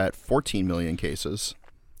we're at 14 million cases.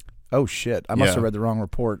 Oh, shit. I must have read the wrong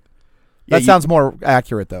report. That sounds more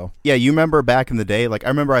accurate, though. Yeah, you remember back in the day, like I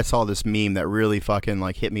remember I saw this meme that really fucking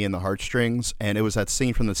like hit me in the heartstrings, and it was that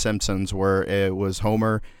scene from The Simpsons where it was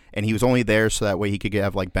Homer, and he was only there so that way he could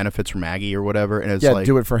have like benefits from Maggie or whatever, and it's like,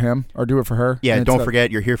 do it for him or do it for her. Yeah, don't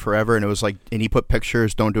forget you're here forever, and it was like, and he put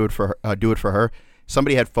pictures, don't do it for her, do it for her.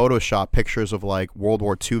 Somebody had photoshopped pictures of like World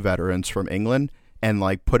War II veterans from England and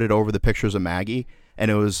like put it over the pictures of Maggie, and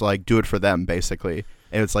it was like, do it for them, basically.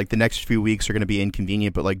 And it's like the next few weeks are going to be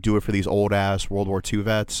inconvenient, but like do it for these old ass World War II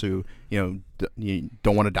vets who, you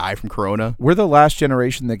don't want to die from corona. We're the last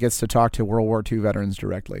generation that gets to talk to World War II veterans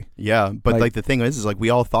directly. Yeah, but like the thing is like we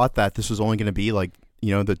all thought that this was only going to be like,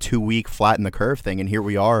 the 2-week flatten the curve thing, and here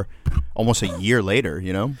we are almost a year later,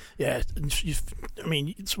 Yeah, I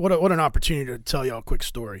mean, it's what an opportunity to tell y'all a quick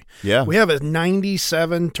story. Yeah. We have a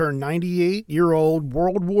 97 turned 98-year-old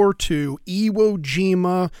World War II Iwo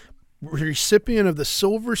Jima recipient of the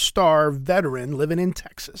Silver Star veteran living in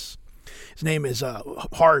Texas. His name is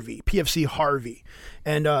Harvey, PFC Harvey.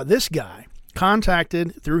 And this guy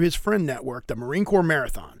contacted through his friend network, the Marine Corps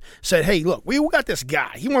Marathon, said, hey, look, we got this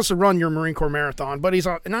guy. He wants to run your Marine Corps Marathon, but he's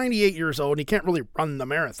 98 years old and he can't really run the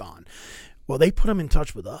marathon. Well, they put him in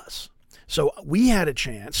touch with us. So we had a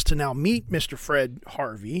chance to now meet Mr. Fred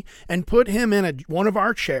Harvey and put him in one of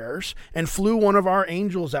our chairs and flew one of our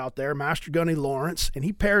angels out there, Master Gunny Lawrence, and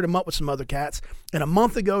he paired him up with some other cats. And a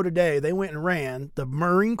month ago today, they went and ran the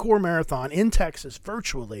Marine Corps Marathon in Texas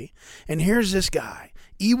virtually. And here's this guy,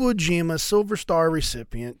 Iwo Jima Silver Star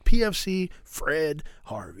recipient, PFC Fred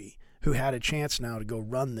Harvey, who had a chance now to go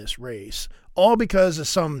run this race, all because of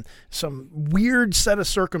some weird set of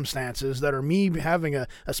circumstances that are me having a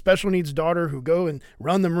special needs daughter who go and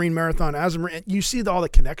run the Marine Marathon as a Marine. You see all the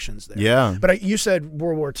connections there. Yeah. But you said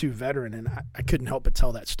World War II veteran, and I couldn't help but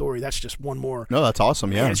tell that story. That's just one more. No, that's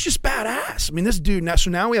awesome, yeah. And it's just badass. I mean, this dude,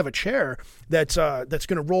 so now we have a chair that's going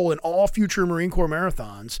to roll in all future Marine Corps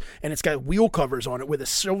marathons, and it's got wheel covers on it with a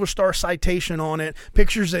Silver Star citation on it,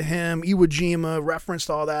 pictures of him, Iwo Jima, referenced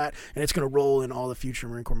all that, and it's going to roll in all the future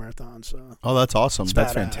Marine Corps marathons. Oh, that's awesome.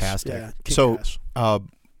 That's fantastic. Yeah, so,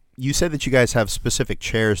 you said that you guys have specific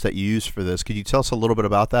chairs that you use for this. Could you tell us a little bit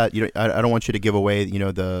about that? I don't want you to give away,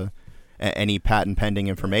 any patent pending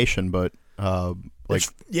information, but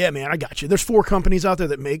yeah, man, I got you. There's 4 companies out there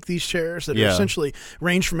that make these chairs that are essentially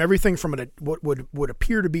range from everything from what would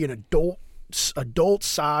appear to be an adult adult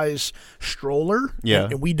size stroller. Yeah.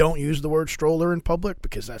 And we don't use the word stroller in public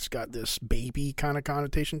because that's got this baby kind of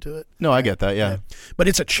connotation to it. No, I get that. Yeah. But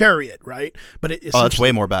it's a chariot, right? But it's that's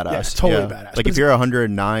way more badass. Yeah, it's totally badass. Like if you're a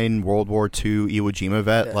 109 World War II Iwo Jima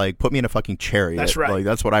vet, like put me in a fucking chariot. That's right. Like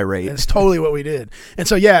that's what I rate. That's totally what we did. And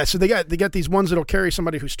so so they got these ones that'll carry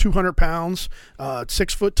somebody who's 200 pounds,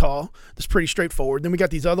 6 foot tall. That's pretty straightforward. Then we got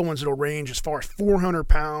these other ones that'll range as far as 400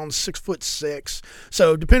 pounds, 6'6".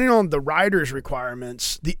 So depending on the rider's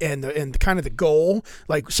requirements, and kind of the goal,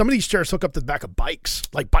 like some of these chairs hook up to the back of bikes,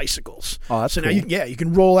 like bicycles. Oh, that's so cool. Now you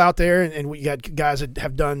can roll out there, and we got guys that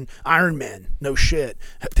have done Ironman, no shit,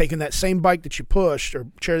 taking that same bike that you pushed or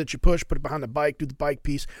chair that you push, put it behind the bike, do the bike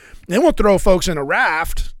piece. And then we'll throw folks in a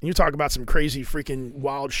raft. And you talk about some crazy freaking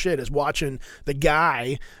wild shit, is watching the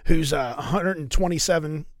guy who's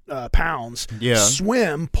 127 pounds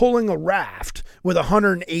swim pulling a raft with a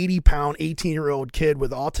 180-pound 18-year-old kid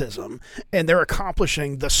with autism, and they're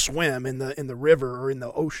accomplishing the swim in the river or in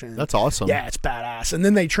the ocean. That's awesome. Yeah, it's badass. And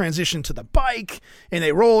then they transition to the bike and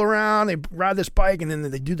they roll around, they ride this bike, and then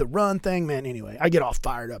they do the run thing. Man, anyway, I get all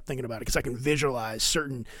fired up thinking about it because I can visualize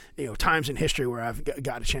certain times in history where I've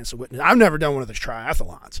got a chance to witness. I've never done one of those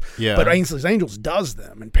triathlons, but Ainsley's Angels does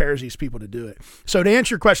them and pairs these people to do it. So to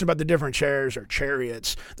answer your question about the different chairs or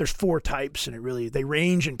chariots, there's 4 types, and they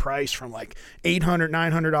range in price from like $800,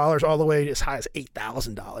 $900 all the way to as high as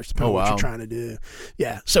 $8,000, depending on what you're trying to do.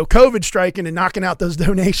 Yeah. So COVID striking and knocking out those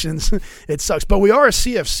donations, it sucks. But we are a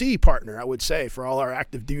CFC partner, I would say, for all our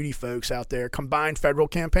active duty folks out there. Combined Federal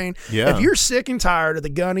Campaign. Yeah. If you're sick and tired of the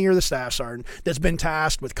gunny or the staff sergeant that's been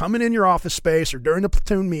tasked with coming in your office space or during the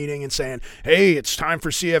platoon meeting and saying, "Hey, it's time for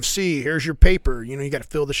CFC. Here's your paper. You got to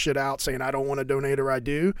fill this shit out saying I don't want to donate or I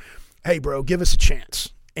do." Hey, bro, give us a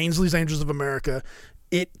chance. Ainsley's Angels of America.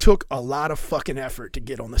 It took a lot of fucking effort to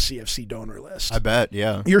get on the CFC donor list. I bet,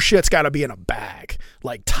 yeah. Your shit's got to be in a bag,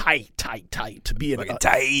 like tight, to be in a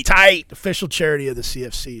tight official charity of the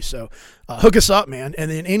CFC. So hook us up, man.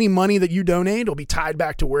 And then any money that you donate will be tied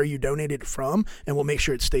back to where you donated it from, and we'll make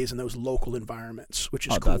sure it stays in those local environments, which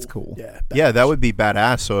is cool. That's cool. Yeah, that would be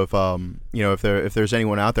badass. So if there's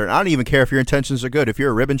anyone out there, and I don't even care if your intentions are good. If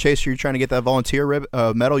you're a ribbon chaser, you're trying to get that volunteer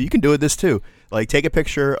medal, you can do it this too. Like take a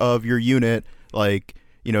picture of your unit, like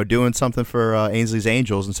doing something for Ainsley's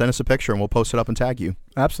Angels, and send us a picture, and we'll post it up and tag you.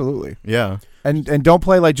 Absolutely. Yeah. And don't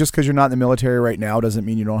play like just because you're not in the military right now doesn't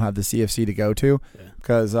mean you don't have the CFC to go to.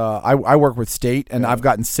 Because I work with state, and I've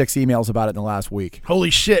gotten 6 emails about it in the last week. Holy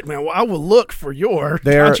shit, man! Well, I will look for your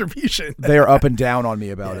contribution. They are up and down on me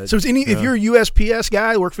about it. So if you're a USPS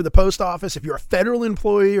guy, work for the post office, if you're a federal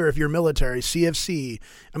employee, or if you're military, CFC.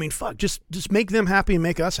 I mean, fuck, just make them happy and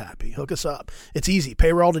make us happy. Hook us up. It's easy.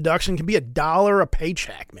 Payroll deduction can be $1 a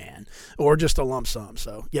paycheck, man, or just a lump sum.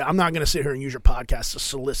 So yeah, I'm not going to sit here and use your podcast to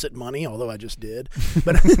solicit money, although I just did.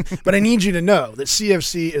 But I need you to know that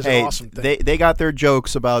CFC is an awesome thing. They got their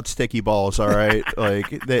jokes about sticky balls, all right?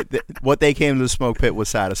 Like what they came to the smoke pit was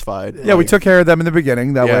satisfied. Yeah, we took care of them in the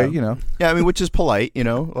beginning. That way, Yeah, I mean, which is polite,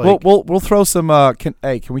 Like, we'll throw some. Can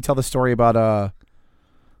we tell the story about I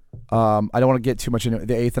don't want to get too much into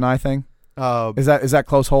the 8th and I thing. Is that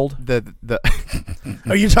close hold?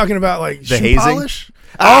 Are you talking about like the shoe hazing? polish?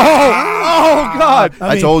 Oh God!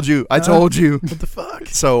 I told you. What the fuck?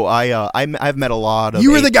 So I've met a lot of.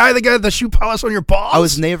 You were the guy that got the shoe polish on your balls. I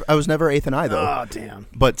was never 8th and I though. Oh damn!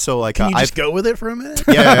 But so like, can you just go with it for a minute?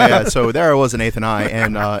 Yeah. So there I was in 8th and I,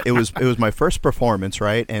 and it was my first performance,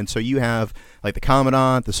 right? And so you have like the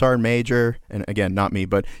commandant, the sergeant major, and again, not me,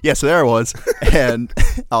 but yeah. So there I was, and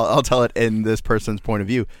I'll tell it in this person's point of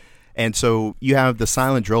view. And so you have the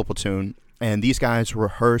silent drill platoon, and these guys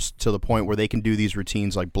rehearse to the point where they can do these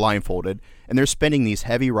routines like blindfolded, and they're spinning these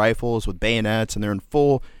heavy rifles with bayonets, and they're in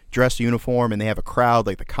full dress uniform, and they have a crowd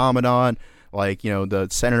like the commandant, like the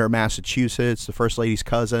senator of Massachusetts, the first lady's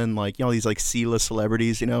cousin, like these like C-list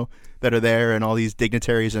celebrities that are there, and all these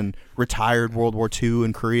dignitaries and retired World War II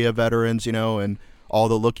and Korea veterans, and all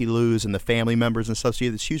the looky-loos and the family members and stuff. So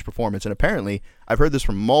you have this huge performance, and apparently I've heard this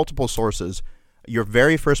from multiple sources. Your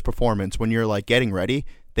very first performance, when you're like getting ready,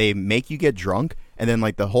 they make you get drunk, and then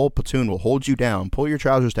like the whole platoon will hold you down, pull your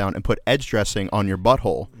trousers down, and put edge dressing on your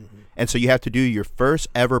butthole. And so you have to do your first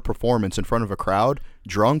ever performance in front of a crowd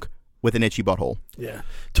drunk with an itchy butthole. Yeah.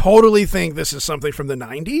 Totally think this is something from the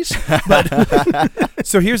 90s. But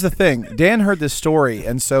so here's the thing. Dan heard this story,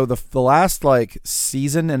 and so the last like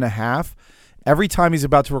season and a half, every time he's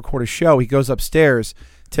about to record a show, he goes upstairs,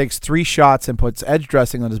 takes 3 shots, and puts edge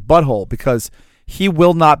dressing on his butthole because he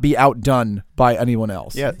will not be outdone by anyone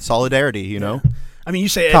else. Yeah, solidarity, you know. I mean, you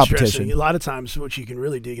say edge dressing. A lot of times what you can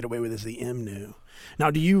really get away with is the MNU.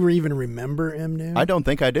 Now, do you even remember MNU? I don't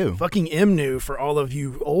think I do. Fucking MNU, for all of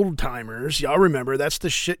you old timers, y'all remember, that's the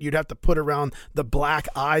shit you'd have to put around the black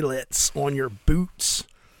eyelets on your boots.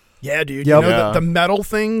 Yeah, dude. Yep. You know the metal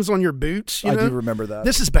things on your boots? You know? I do remember that.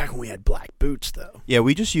 This is back when we had black boots, though. Yeah,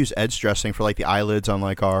 we just use edge dressing for like the eyelids on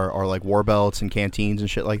like our like war belts and canteens and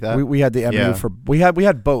shit like that. We had the MU for we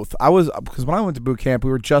had both. Because when I went to boot camp,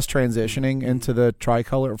 we were just transitioning into the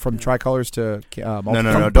tricolor from tricolors to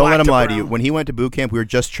No. Don't let him lie to you. When he went to boot camp, we were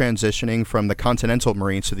just transitioning from the Continental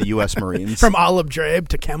Marines to the U.S. Marines. From olive drab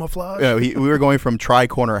to camouflage. Yeah, we were going from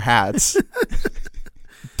tri-corner hats.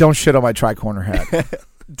 Don't shit on my tri-corner hat.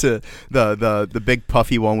 To the big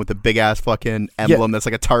puffy one with the big ass fucking emblem that's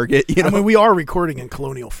like a target. You know? I mean, we are recording in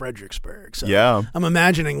Colonial Fredericksburg, so yeah. I'm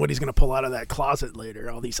imagining what he's going to pull out of that closet later.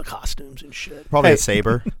 All these costumes and shit. Probably a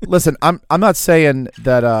saber. Listen, I'm not saying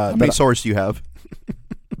that. How many swords do you have?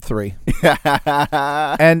 3.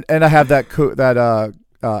 and I have that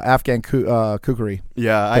Afghan kukri.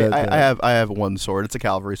 Yeah, I have one sword. It's a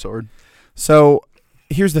cavalry sword. So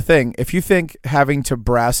here's the thing: if you think having to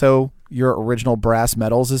brasso your original brass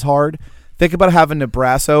medals is hard, think about having to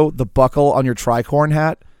brasso the buckle on your tricorn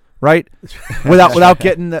hat, right? without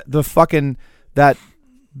getting the fucking that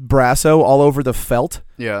brasso all over the felt.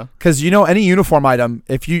 Yeah. Because any uniform item,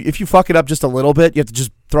 if you fuck it up just a little bit, you have to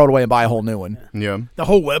just throw it away and buy a whole new one. Yeah. The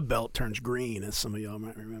whole web belt turns green, as some of y'all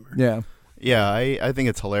might remember. Yeah. Yeah, I think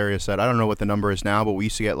it's hilarious that I don't know what the number is now, but we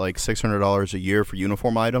used to get like $600 a year for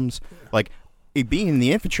uniform items. Like, being in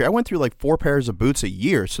the infantry, I went through like 4 pairs of boots a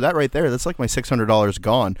year. So that right there, that's like my $600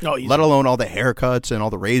 gone. Oh, let alone all the haircuts and all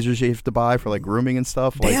the razors you have to buy for like grooming and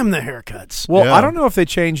stuff. Damn, the haircuts. Well, yeah. I don't know if they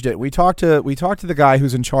changed it. We talked to the guy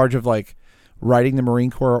who's in charge of like writing the Marine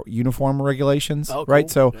Corps uniform regulations, right?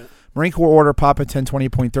 Cool. So Marine Corps Order Papa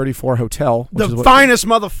 1020.34 Hotel. The finest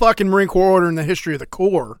motherfucking Marine Corps order in the history of the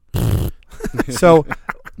Corps. So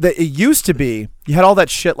it used to be, you had all that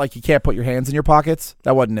shit like you can't put your hands in your pockets.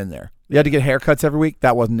 That wasn't in there. You had to get haircuts every week.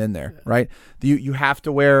 That wasn't in there, right? You have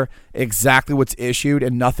to wear exactly what's issued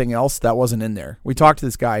and nothing else. That wasn't in there. We talked to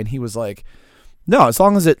this guy, and he was like, no, as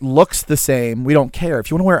long as it looks the same, we don't care.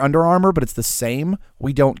 If you want to wear Under Armour, but it's the same,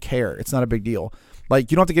 we don't care. It's not a big deal.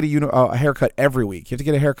 Like, you don't have to get a haircut every week. You have to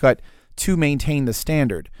get a haircut to maintain the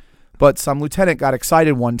standard. But some lieutenant got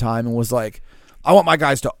excited one time and was like, I want my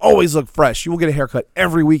guys to always look fresh. You will get a haircut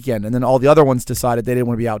every weekend. And then all the other ones decided they didn't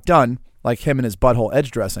want to be outdone, like him and his butthole edge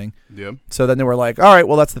dressing. Yeah. So then they were like, all right,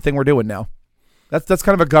 well, that's the thing we're doing now. That's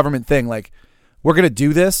kind of a government thing. Like, we're going to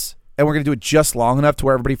do this, and we're going to do it just long enough to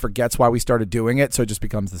where everybody forgets why we started doing it, so it just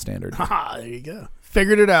becomes the standard. Ha, there you go.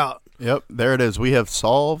 Figured it out. Yep, there it is. We have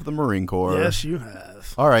solved the Marine Corps. Yes, you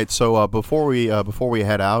have. All right, so before we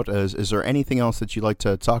head out, is there anything else that you'd like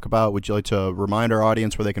to talk about? Would you like to remind our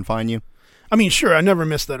audience where they can find you? I mean, sure, I never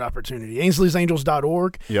missed that opportunity.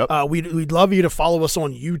 Ainsley'sAngels.org. Yep. We'd love you to follow us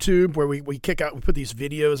on YouTube, where we put these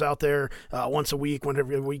videos out there once a week,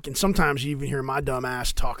 every week, and sometimes you even hear my dumb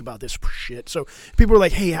ass talk about this shit. So people are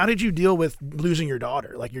like, hey, how did you deal with losing your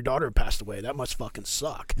daughter? Like, your daughter passed away. That must fucking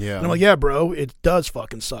suck. Yeah. And I'm like, yeah, bro, it does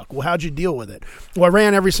fucking suck. Well, how'd you deal with it? Well, I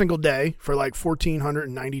ran every single day for like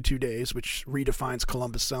 1,492 days, which redefines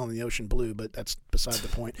Columbus sailing the ocean blue, but that's beside the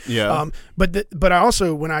point. Yeah. But I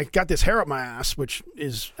also, when I got this hair up my ass, which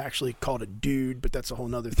is actually called a dude, but that's a whole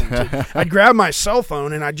nother thing too. I'd grab my cell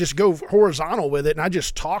phone and I'd just go horizontal with it, and I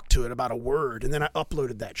just talk to it about a word, and then I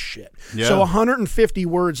uploaded that shit. Yeah. So 150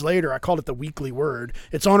 words later, I called it the Weekly Word.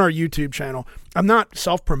 It's on our YouTube channel. I'm not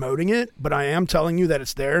self-promoting it, but I am telling you that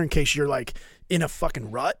it's there in case you're like in a fucking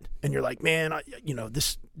rut and you're like, man,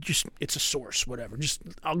 this just, it's a source, whatever. Just,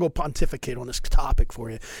 I'll go pontificate on this topic for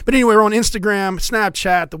you. But anyway, we're on Instagram,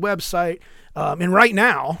 Snapchat, the website. And right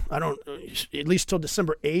now, at least till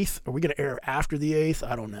December 8th, are we going to air after the 8th?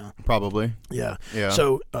 I don't know. Probably. Yeah. Yeah.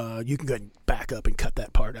 So you can go ahead and back up and cut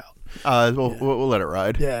that part out. We'll let it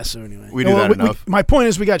ride. Yeah, so anyway. We do that enough. My point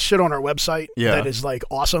is, we got shit on our website that is like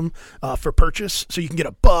awesome for purchase. So you can get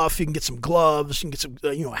a buff, you can get some gloves, you can get some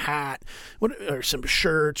a hat, or some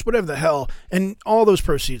shirts, whatever the hell. And all those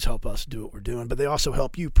proceeds help us do what we're doing, but they also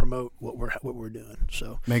help you promote what we're doing.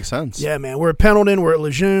 So makes sense. Yeah, man. We're at Pendleton, we're at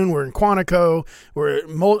Lejeune, we're in Quantico, we're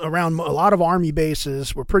around a lot of Army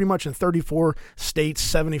bases. We're pretty much in 34 states,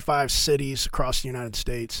 75 cities across the United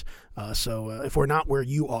States. So if we're not where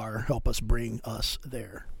you are, help us bring us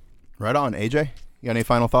there. Right on. AJ, you got any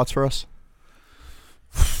final thoughts for us?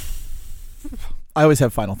 I always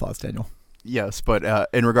have final thoughts, Daniel. Yes, but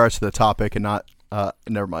in regards to the topic and not,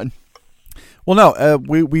 never mind. Well, no,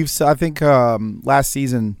 we've I think last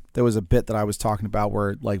season there was a bit that I was talking about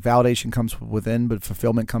where like validation comes from within, but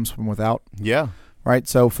fulfillment comes from without. Yeah. Right.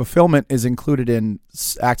 So fulfillment is included in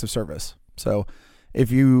acts of service. So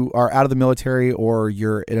if you are out of the military or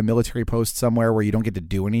you're in a military post somewhere where you don't get to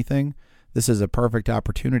do anything, this is a perfect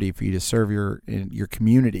opportunity for you to serve your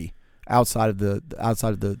community outside of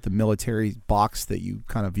the military box that you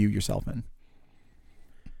kind of view yourself in.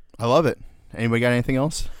 I love it. Anybody got anything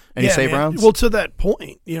else? Any save rounds? Well, to that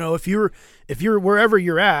point, if you're wherever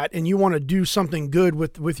you're at and you want to do something good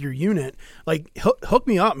with your unit, like hook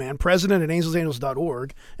me up, man. President at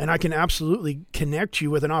angelsangels.org, and I can absolutely connect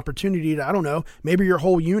you with an opportunity to, I don't know, maybe your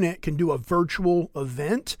whole unit can do a virtual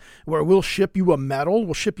event where we'll ship you a medal.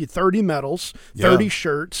 We'll ship you 30 medals, 30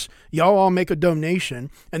 shirts. Y'all all make a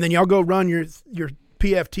donation, and then y'all go run your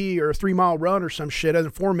PFT or a 3-mile run or some shit as a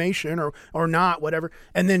formation or not, whatever.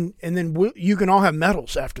 And then you can all have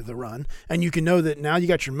medals after the run, and you can know that now you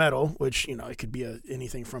got your medal, which, it could be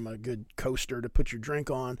anything from a good coaster to put your drink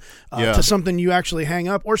on to something you actually hang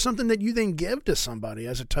up or something that you then give to somebody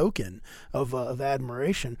as a token of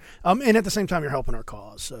admiration. And at the same time, you're helping our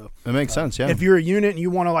cause. So it makes sense. Yeah. If you're a unit and you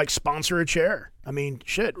want to like sponsor a chair, I mean,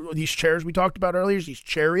 shit, these chairs we talked about earlier, these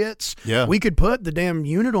chariots, we could put the damn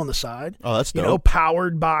unit on the side. Oh, that's dope.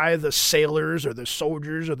 Powered by the sailors or the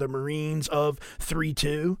soldiers or the Marines of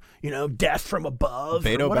 3-2, death from above.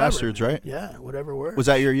 Beto bastards, right? Yeah, whatever works. Was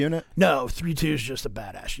that your unit? No, 3-2 is just a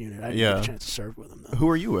badass unit. I didn't get a chance to serve with them, though. Who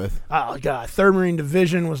are you with? Oh, God. 3rd Marine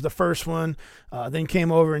Division was the first one. Then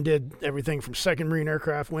came over and did everything from 2nd Marine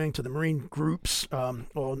Aircraft Wing to the Marine groups on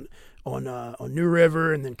New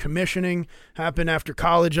River, and then commissioning happened after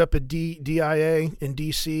college up at DIA in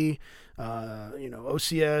DC.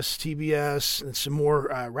 OCS, TBS, and some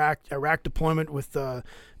more Iraq deployment with an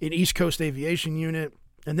East Coast Aviation Unit.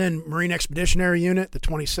 And then Marine Expeditionary Unit, the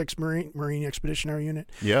 26th Marine Expeditionary Unit.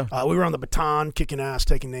 Yeah. We were on the Baton, kicking ass,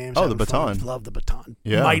 taking names. Oh, the Baton. Love the Baton.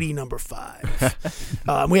 Yeah. Mighty number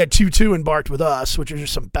 5. We had 2-2 embarked with us, which are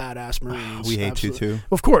just some badass Marines. We hate 2-2.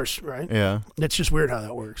 Of course, right? Yeah. It's just weird how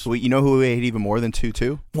that works. Well, you know who we hate even more than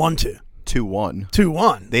 2-2? 1-2. 2-1.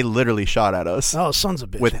 2-1. They literally shot at us. Oh, sons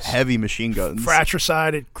of bitches. With heavy machine guns.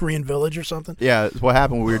 Fratricide at Korean Village or something? Yeah, what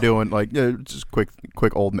happened when we were doing, just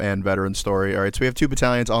quick old man veteran story. All right, so we have 2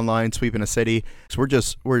 battalions online sweeping a city. So we're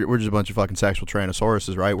just a bunch of fucking sexual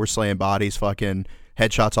Tyrannosauruses, right? We're slaying bodies, fucking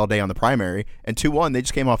headshots all day on the primary. And 2-1, they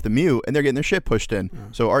just came off the mute, and they're getting their shit pushed in.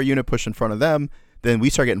 So our unit pushed in front of them. Then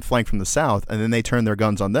we start getting flanked from the south, and then they turn their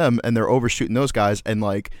guns on them, and they're overshooting those guys and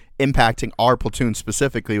impacting our platoon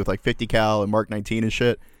specifically with 50 cal and Mark 19 and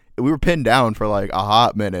shit. We were pinned down for a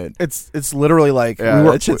hot minute. It's literally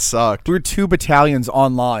that shit sucked. We were 2 battalions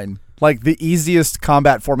online. The easiest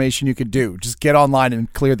combat formation you could do. Just get online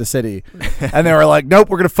and clear the city. And they were like, nope,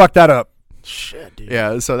 we're going to fuck that up. Shit, dude.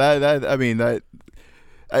 Yeah, so that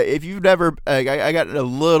if you've never, I got a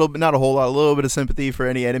little, not a whole lot, a little bit of sympathy for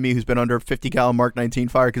any enemy who's been under 50 cal Mark 19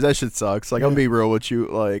 fire, because that shit sucks. I'll be real with you.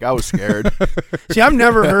 I was scared. See, I've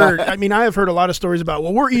never heard, I have heard a lot of stories about,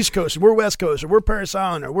 well, we're East Coast, or we're West Coast, or we're Parris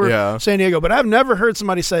Island, or we're San Diego, but I've never heard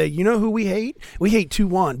somebody say, you know who we hate? We hate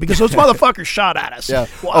 2-1, because those motherfuckers shot at us. Yeah.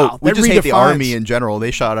 Wow. We just hate the Army in general.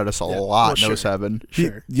 They shot at us a lot in 07.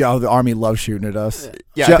 Sure. Yeah, the Army loves shooting at us.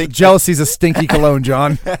 Yeah, jealousy's a stinky cologne,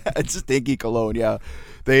 John. It's a stinky cologne, yeah.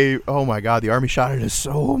 Oh my God, the Army shot at us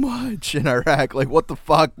so much in Iraq. What the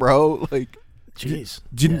fuck, bro? Jeez.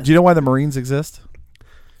 Do you know why the Marines exist?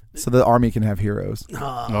 So the Army can have heroes.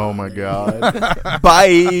 Oh my God.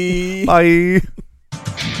 Bye. Bye.